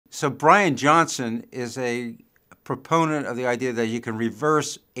So Bryan Johnson is a proponent of the idea that you can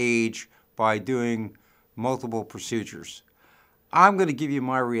reverse age by doing multiple procedures. I'm going to give you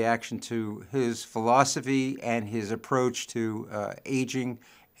my reaction to his philosophy and his approach to aging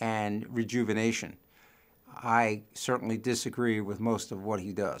and rejuvenation. I certainly disagree with most of what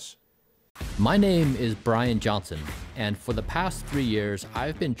he does. My name is Bryan Johnson, and for the past 3 years,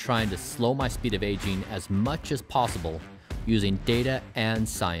 I've been trying to slow my speed of aging as much as possible using data and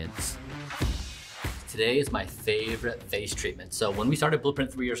science. Today is my favorite face treatment. So when we started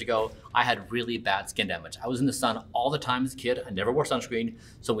Blueprint 3 years ago, I had really bad skin damage. I was in the sun all the time as a kid. I never wore sunscreen.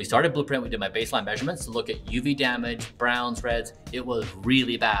 So when we started Blueprint, we did my baseline measurements to look at UV damage, browns, reds. It was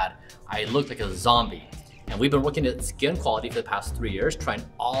really bad. I looked like a zombie. And we've been looking at skin quality for the past 3 years, trying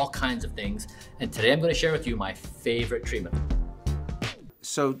all kinds of things. And today I'm going to share with you my favorite treatment.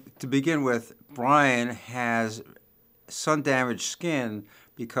 So to begin with, Bryan has sun-damaged skin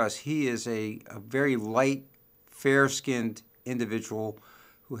because he is a very light, fair-skinned individual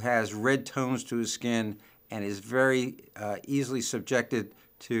who has red tones to his skin and is very easily subjected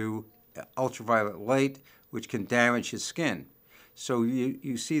to ultraviolet light, which can damage his skin. So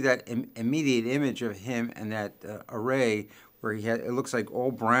you see that immediate image of him and that array where it looks like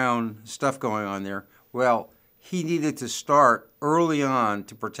all brown stuff going on there. Well, he needed to start early on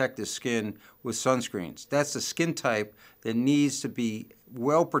to protect his skin with sunscreens. That's the skin type that needs to be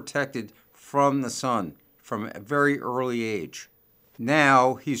well protected from the sun from a very early age.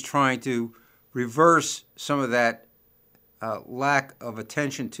 Now he's trying to reverse some of that lack of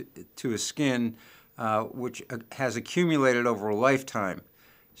attention to his skin, which has accumulated over a lifetime.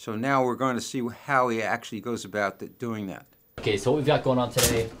 So now we're going to see how he actually goes about doing that. Okay, so what we've got going on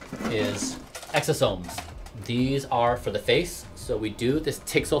today is exosomes. These are for the face. So we do this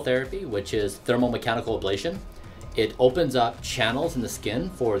Tixel therapy, which is thermomechanical ablation. It opens up channels in the skin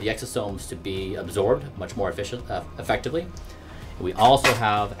for the exosomes to be absorbed much more effectively. And we also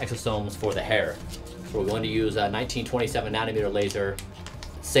have exosomes for the hair. So we're going to use a 1927 nanometer laser.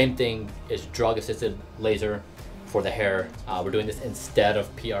 Same thing is drug-assisted laser for the hair. We're doing this instead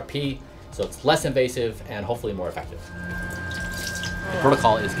of PRP, so it's less invasive and hopefully more effective. The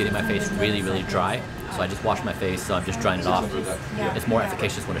protocol is getting my face really, really dry. So I just wash my face, so I'm just drying it off. It's more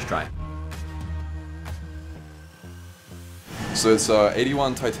efficacious when it's dry. So it's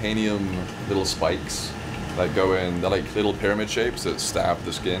 81 titanium little spikes that go in, they're like little pyramid shapes that stab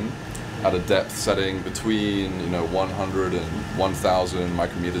the skin at a depth setting between 100 and 1,000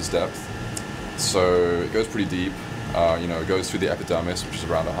 micrometers depth. So it goes pretty deep. It goes through the epidermis, which is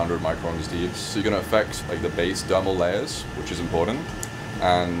around 100 microns deep. So you're going to affect like the base dermal layers, which is important.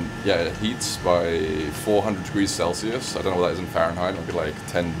 And yeah, it heats by 400 degrees Celsius. I don't know what that is in Fahrenheit. It might be like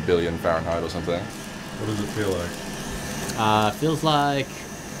 10 billion Fahrenheit or something. What does it feel like? Feels like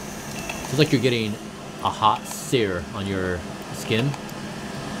you're getting a hot sear on your skin,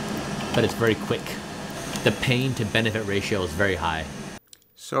 but it's very quick. The pain to benefit ratio is very high.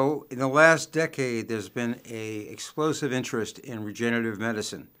 So in the last decade, there's been an explosive interest in regenerative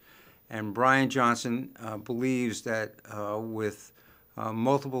medicine. And Bryan Johnson believes that with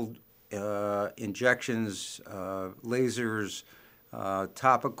multiple injections, lasers,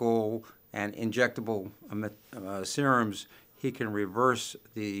 topical and injectable serums, he can reverse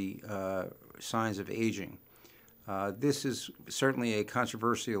the signs of aging. This is certainly a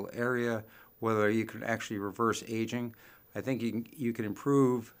controversial area, whether you can actually reverse aging. I think you can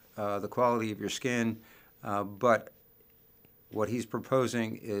improve the quality of your skin, but what he's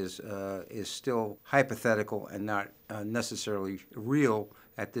proposing is still hypothetical and not necessarily real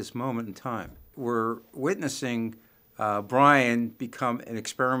at this moment in time. We're witnessing Bryan become an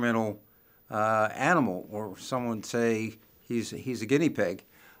experimental animal, or someone would say he's a guinea pig,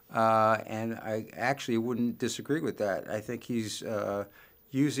 and I actually wouldn't disagree with that. I think he's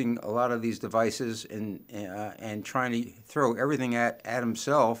using a lot of these devices and trying to throw everything at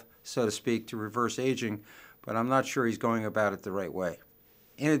himself, so to speak, to reverse aging, but I'm not sure he's going about it the right way.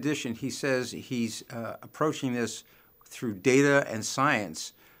 In addition, he says he's approaching this through data and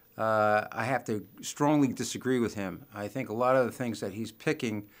science. I have to strongly disagree with him. I think a lot of the things that he's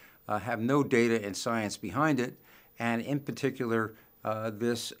picking have no data and science behind it, and in particular,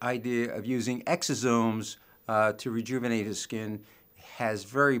 this idea of using exosomes to rejuvenate his skin has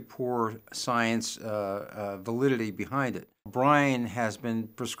very poor science validity behind it. Bryan has been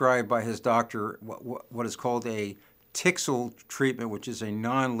prescribed by his doctor what is called a Tixel treatment, which is a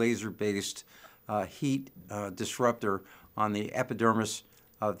non-laser-based heat disruptor on the epidermis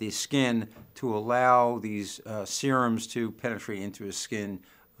of the skin to allow these serums to penetrate into his skin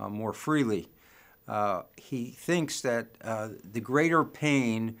more freely. He thinks that the greater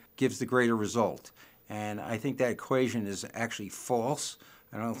pain gives the greater result. And I think that equation is actually false.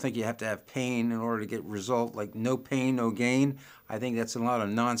 I don't think you have to have pain in order to get result, like no pain, no gain. I think that's a lot of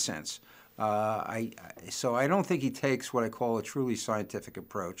nonsense. So I don't think he takes what I call a truly scientific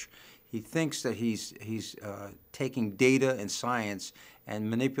approach. He thinks that he's taking data and science and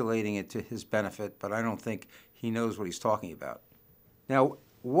manipulating it to his benefit, but I don't think he knows what he's talking about. Now,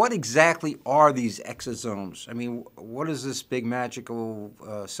 what exactly are these exosomes? I mean, what is this big magical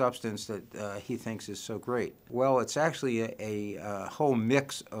substance that he thinks is so great? Well, it's actually a whole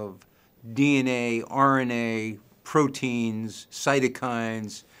mix of DNA, RNA, proteins,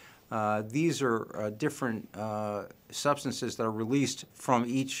 cytokines. These are different substances that are released from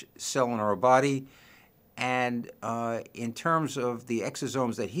each cell in our body. And in terms of the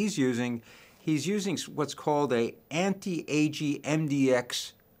exosomes that he's using what's called a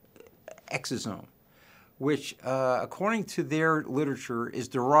anti-AGMDX exosome, which, according to their literature, is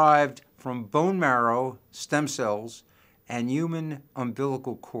derived from bone marrow stem cells and human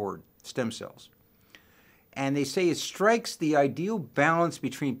umbilical cord stem cells. And they say it strikes the ideal balance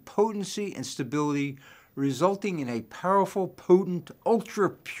between potency and stability, resulting in a powerful, potent,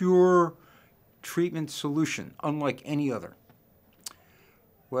 ultra-pure treatment solution, unlike any other.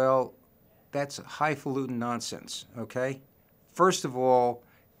 Well, that's highfalutin nonsense, okay? First of all,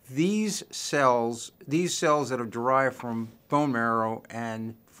 these cells that are derived from bone marrow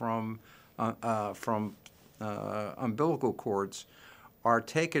and from umbilical cords are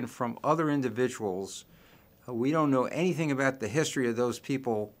taken from other individuals. We don't know anything about the history of those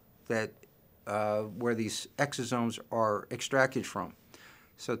people that where these exosomes are extracted from.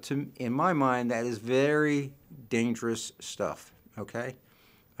 So in my mind, that is very dangerous stuff, okay?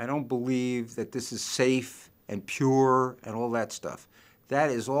 I don't believe that this is safe and pure and all that stuff.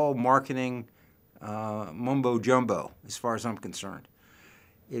 That is all marketing mumbo-jumbo as far as I'm concerned.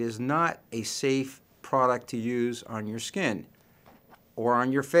 It is not a safe product to use on your skin or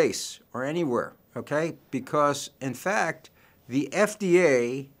on your face or anywhere, okay? Because, in fact, the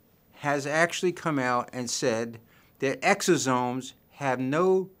FDA has actually come out and said that exosomes have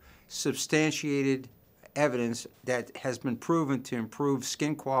no substantiated evidence that has been proven to improve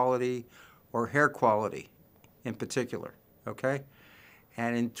skin quality or hair quality in particular, okay?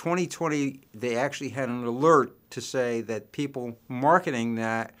 And in 2020, they actually had an alert to say that people marketing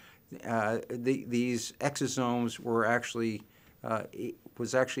that these exosomes were actually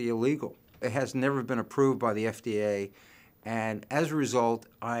was actually illegal. It has never been approved by the FDA, and as a result,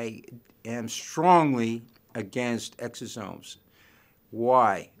 I am strongly against exosomes.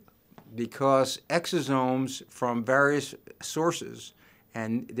 Why? Because exosomes from various sources,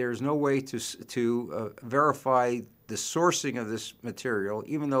 and there's no way to verify the sourcing of this material,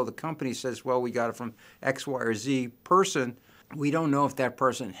 even though the company says, well, we got it from X, Y, or Z person, we don't know if that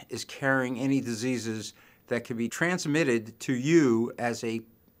person is carrying any diseases that can be transmitted to you as a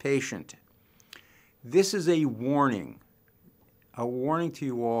patient. This is a warning to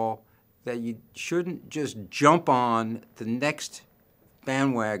you all that you shouldn't just jump on the next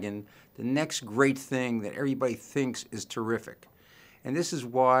bandwagon, the next great thing that everybody thinks is terrific. And this is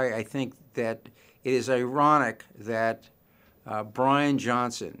why I think that it is ironic that Bryan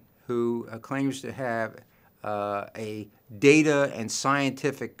Johnson, who claims to have a data and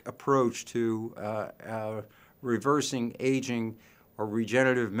scientific approach to reversing aging or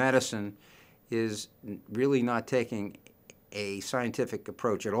regenerative medicine, is really not taking a scientific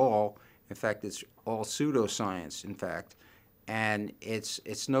approach at all. In fact, it's all pseudoscience, in fact. And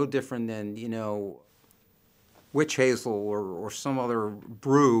it's no different than, witch hazel or some other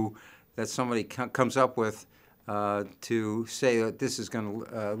brew that somebody comes up with to say that this is going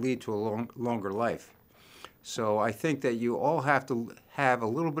to lead to a longer life. So I think that you all have to have a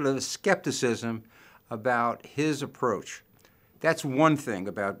little bit of skepticism about his approach. That's one thing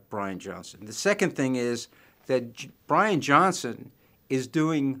about Bryan Johnson. The second thing is that Bryan Johnson is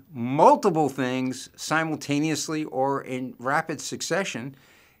doing multiple things simultaneously or in rapid succession.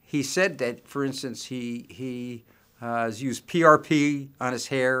 He said that, for instance, he has used PRP on his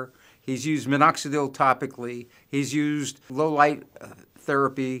hair. He's used minoxidil topically. He's used low-light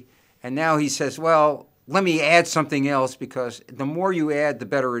therapy. And now he says, well, let me add something else because the more you add, the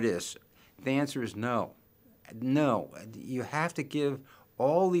better it is. The answer is no. No. You have to give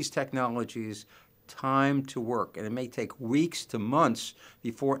all these technologies time to work, and it may take weeks to months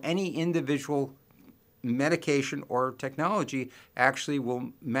before any individual medication or technology actually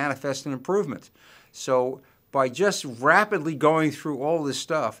will manifest an improvement. So by just rapidly going through all this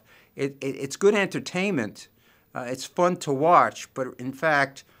stuff, it's good entertainment. It's fun to watch, but in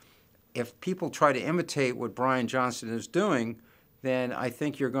fact, if people try to imitate what Bryan Johnson is doing, then I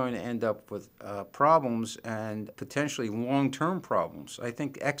think you're going to end up with problems and potentially long-term problems. I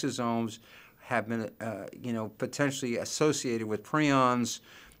think exosomes have been, potentially associated with prions,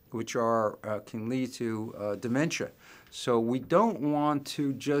 which can lead to dementia. So we don't want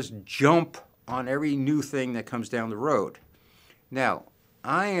to just jump on every new thing that comes down the road. Now,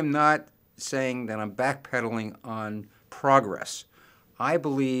 I am not saying that I'm backpedaling on progress. I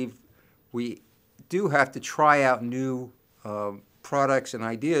believe we do have to try out new products and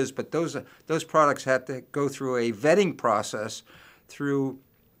ideas, but those products have to go through a vetting process through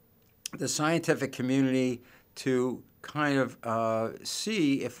the scientific community to kind of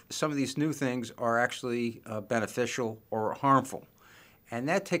see if some of these new things are actually beneficial or harmful. And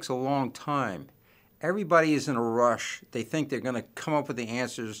that takes a long time. Everybody is in a rush. They think they're going to come up with the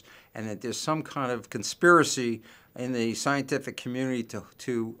answers and that there's some kind of conspiracy in the scientific community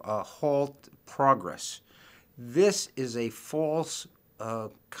to halt progress. This is a false,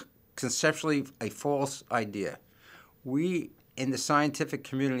 conceptually a false idea. We in the scientific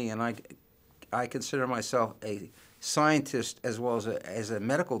community, and I consider myself a scientist as well as a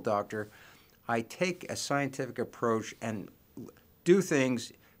medical doctor, I take a scientific approach and do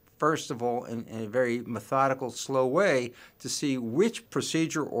things, first of all, in a very methodical, slow way to see which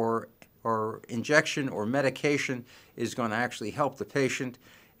procedure or injection or medication is going to actually help the patient.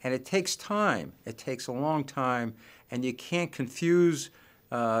 And it takes time. It takes a long time, and you can't confuse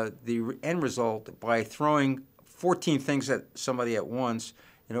the end result by throwing 14 things at somebody at once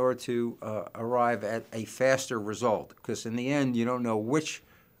in order to arrive at a faster result. Because in the end, you don't know which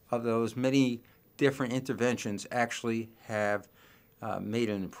of those many different interventions actually have made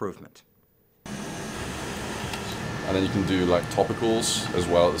an improvement. And then you can do like topicals as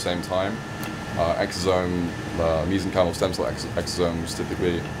well at the same time. Exosome, mesenchymal stem cell exosomes,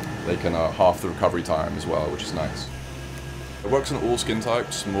 typically, they can half the recovery time as well, which is nice. It works on all skin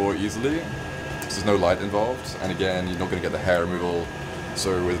types more easily, because there's no light involved, and again, you're not going to get the hair removal.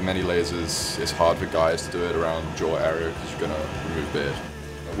 So with many lasers, it's hard for guys to do it around the jaw area because you're going to remove beard.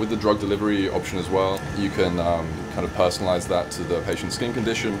 With the drug delivery option as well, you can kind of personalize that to the patient's skin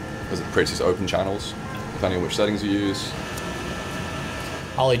condition, as it creates these open channels, depending on which settings you use.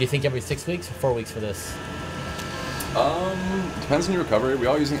 Ollie, do you think every 6 weeks or 4 weeks for this? Depends on your recovery. We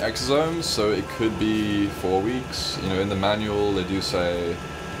are using exosomes, so it could be 4 weeks. You know, in the manual, they do say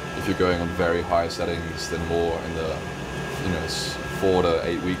if you're going on very high settings, then more in the, 4 to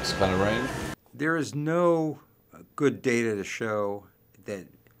 8 weeks kind of range. There is no good data to show that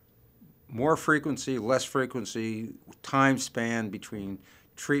more frequency, less frequency, time span between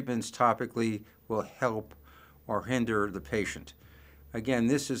treatments topically will help or hinder the patient. Again,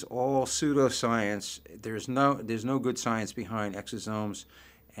 this is all pseudoscience. There's no good science behind exosomes,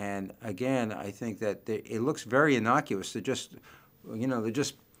 and again, I think that it looks very innocuous. They're just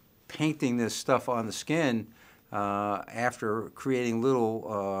painting this stuff on the skin after creating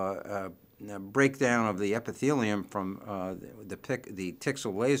little breakdown of the epithelium from the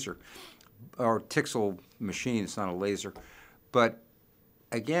Tixel laser or Tixel machine. It's not a laser, but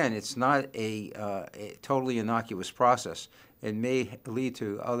again, it's not a totally innocuous process. It may lead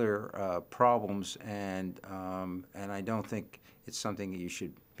to other problems, and I don't think it's something that you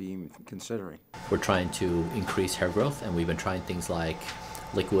should be considering. We're trying to increase hair growth, and we've been trying things like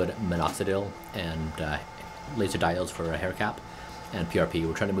liquid minoxidil and laser diodes for a hair cap and PRP.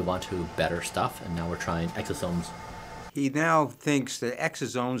 We're trying to move on to better stuff, and now we're trying exosomes. He now thinks that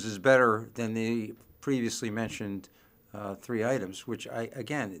exosomes is better than the previously mentioned 3 items, which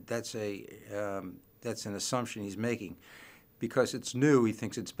that's an assumption he's making. Because it's new, he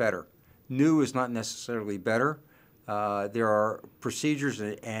thinks it's better. New is not necessarily better. There are procedures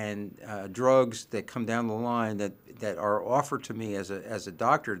and drugs that come down the line that are offered to me as a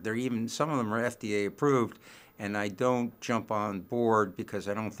doctor. Some of them are FDA approved, and I don't jump on board because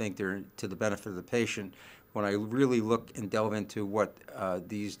I don't think they're to the benefit of the patient when I really look and delve into what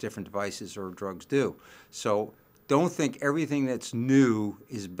these different devices or drugs do. So don't think everything that's new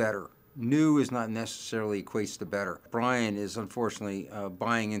is better. New is not necessarily equates to better. Bryan is unfortunately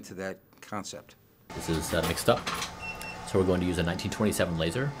buying into that concept. This is mixed up. So we're going to use a 1927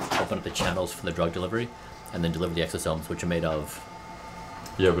 laser, open up the channels for the drug delivery, and then deliver the exosomes, which are made of...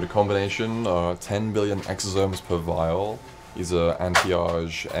 Yeah, with a combination, 10 billion exosomes per vial. These are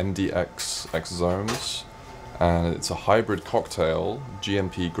anti-age MDX exosomes, and it's a hybrid cocktail,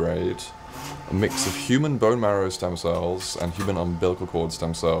 GMP grade, a mix of human bone marrow stem cells and human umbilical cord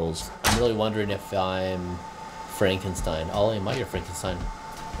stem cells. I'm really wondering if I'm Frankenstein. Ollie, am I your Frankenstein?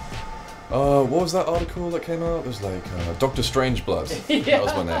 What was that article that came out? It was like Dr. Strangeblood. That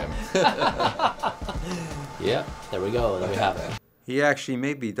was my name. Yeah, there we go. There we have it. He actually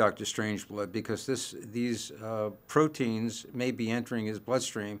may be Dr. Strangeblood because these proteins may be entering his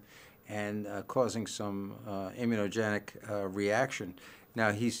bloodstream and causing some immunogenic reaction.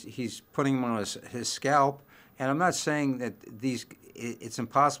 Now he's putting them on his scalp, and I'm not saying that it's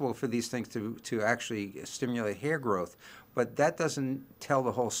impossible for these things to actually stimulate hair growth, but that doesn't tell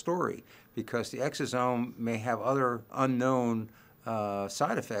the whole story because the exosome may have other unknown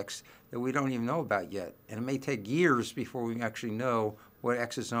side effects that we don't even know about yet. And it may take years before we actually know what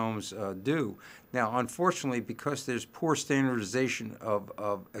exosomes do. Now, unfortunately, because there's poor standardization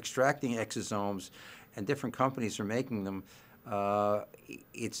of extracting exosomes and different companies are making them,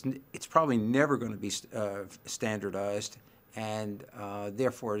 it's probably never going to be standardized. And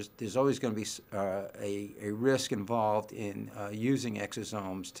therefore, there's always going to be a risk involved in using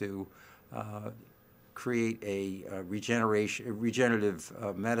exosomes to create a regenerative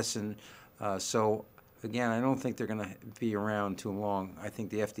medicine. So again, I don't think they're going to be around too long. I think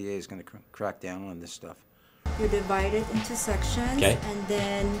the FDA is going to crack down on this stuff. You divide it into sections, okay. And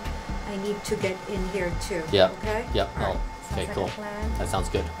then I need to get in here too. Yeah. Okay. Yep. All right. Okay. Sounds Cool. like a plan. That sounds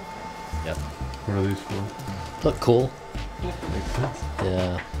good. Okay. Yep. What are these for? Look cool. Makes sense.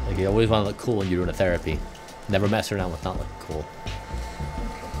 Yeah. Like you always want to look cool when you're doing a therapy. Never mess around with not looking cool.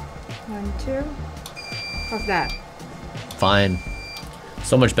 1, 2. How's that? Fine.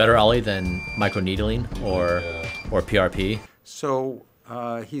 So much better, Ollie, than microneedling or PRP. So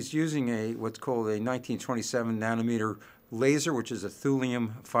he's using what's called a 1927 nanometer laser, which is a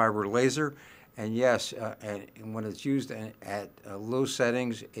thulium fiber laser. And yes, and when it's used at low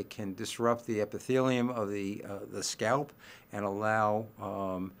settings, it can disrupt the epithelium of the scalp and allow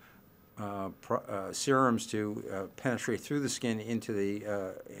serums to penetrate through the skin into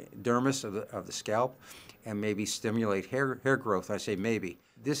the dermis of the scalp and maybe stimulate hair growth. I say maybe.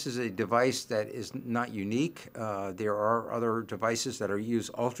 This is a device that is not unique. There are other devices that use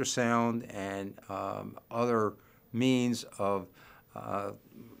ultrasound and other means of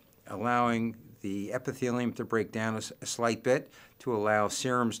allowing the epithelium to break down a slight bit to allow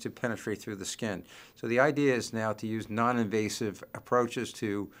serums to penetrate through the skin. So the idea is now to use non-invasive approaches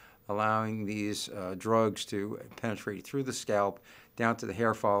to allowing these drugs to penetrate through the scalp down to the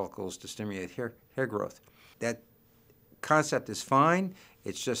hair follicles to stimulate hair growth. That concept is fine.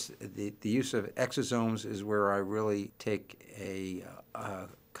 It's just the use of exosomes is where I really take a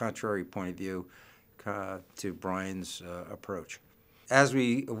contrary point of view to Bryan's approach. As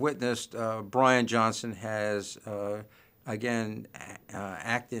we witnessed, Bryan Johnson has, again,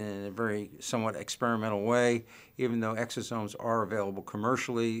 acted in a very somewhat experimental way. Even though exosomes are available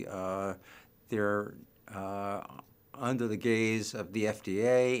commercially, they're under the gaze of the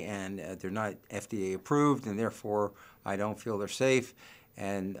FDA, and they're not FDA approved, and therefore I don't feel they're safe.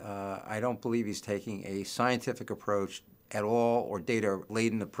 And I don't believe he's taking a scientific approach at all or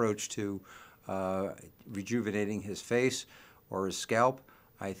data-laden approach to rejuvenating his face or his scalp.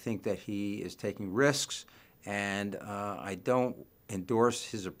 I think that he is taking risks, and I don't endorse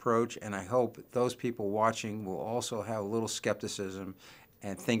his approach, and I hope those people watching will also have a little skepticism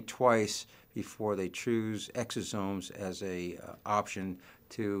and think twice before they choose exosomes as a option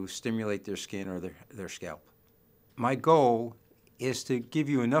to stimulate their skin or their scalp. My goal is to give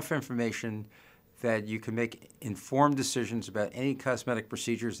you enough information that you can make informed decisions about any cosmetic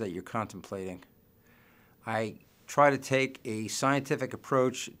procedures that you're contemplating. I try to take a scientific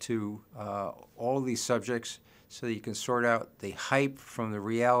approach to all of these subjects so that you can sort out the hype from the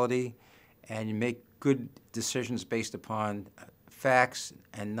reality and you make good decisions based upon facts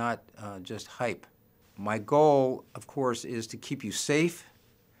and not just hype. My goal, of course, is to keep you safe,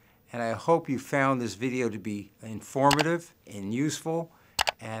 and I hope you found this video to be informative and useful,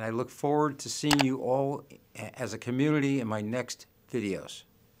 and I look forward to seeing you all as a community in my next videos.